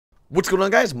What's going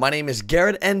on, guys? My name is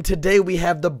Garrett, and today we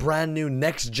have the brand new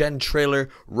next-gen trailer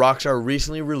Rockstar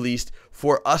recently released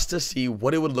for us to see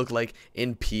what it would look like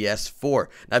in PS4.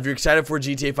 Now, if you're excited for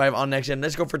GTA 5 on next-gen,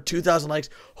 let's go for 2,000 likes.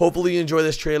 Hopefully you enjoy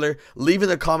this trailer. Leave in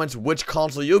the comments which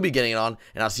console you'll be getting it on,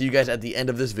 and I'll see you guys at the end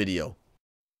of this video.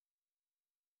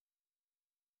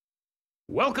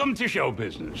 Welcome to show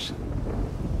business.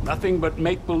 Nothing but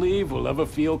make-believe will ever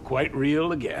feel quite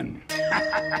real again.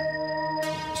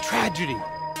 It's tragedy,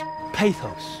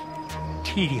 pathos,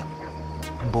 tedium,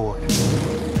 and boredom.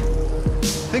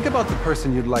 Think about the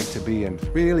person you'd like to be and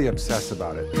really obsess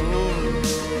about it.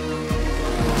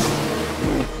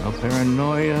 No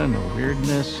paranoia, no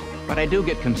weirdness, but I do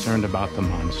get concerned about the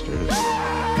monsters.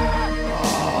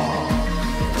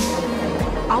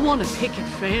 I want a picket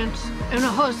fence and a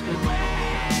husband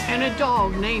and a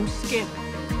dog named Skip.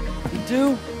 You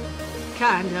do?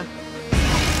 Kinda.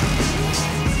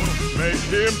 Make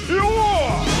him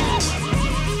pure!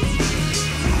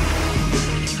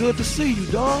 Good to see you,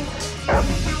 dog.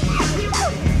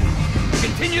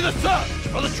 Continue the search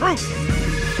for the truth!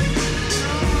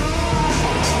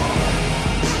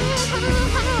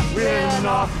 We're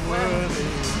not worthy.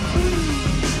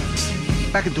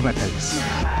 Back into my place.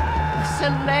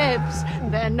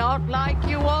 Celebs, they're not like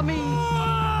you or me.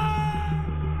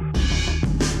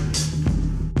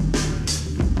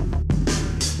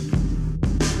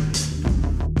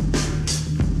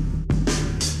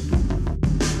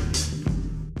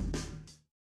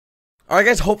 Alright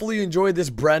guys, hopefully you enjoyed this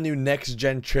brand new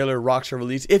next-gen trailer Rockstar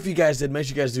release. If you guys did, make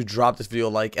sure you guys do drop this video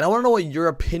a like. And I want to know what your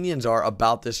opinions are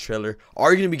about this trailer.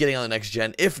 Are you going to be getting on the next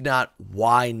gen? If not,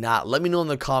 why not? Let me know in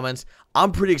the comments.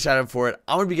 I'm pretty excited for it.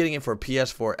 I'm going to be getting it for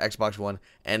PS4, Xbox One,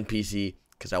 and PC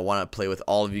because I want to play with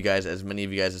all of you guys, as many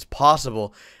of you guys as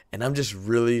possible. And I'm just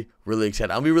really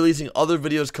excited. I'll be releasing other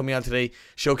videos coming out today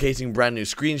showcasing brand new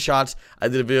screenshots. I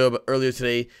did a video earlier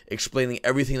today explaining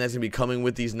everything that's going to be coming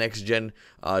with these next-gen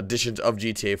editions of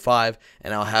GTA 5.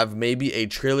 And I'll have maybe a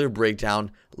trailer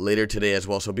breakdown later today as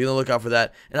well. So be on the lookout for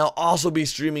that. And I'll also be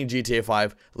streaming GTA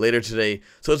 5 later today.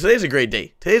 So today's a great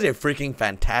day. Today's a freaking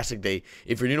fantastic day.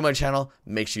 If you're new to my channel,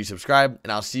 make sure you subscribe.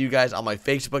 And I'll see you guys on my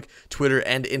Facebook, Twitter,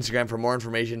 and Instagram for more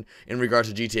information in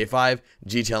regards to GTA 5,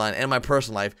 GTA Online, and my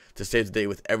personal life to stay up to date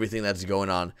with everything that's going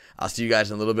on. I'll see you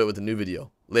guys in a little bit with a new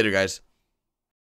video. Later, guys.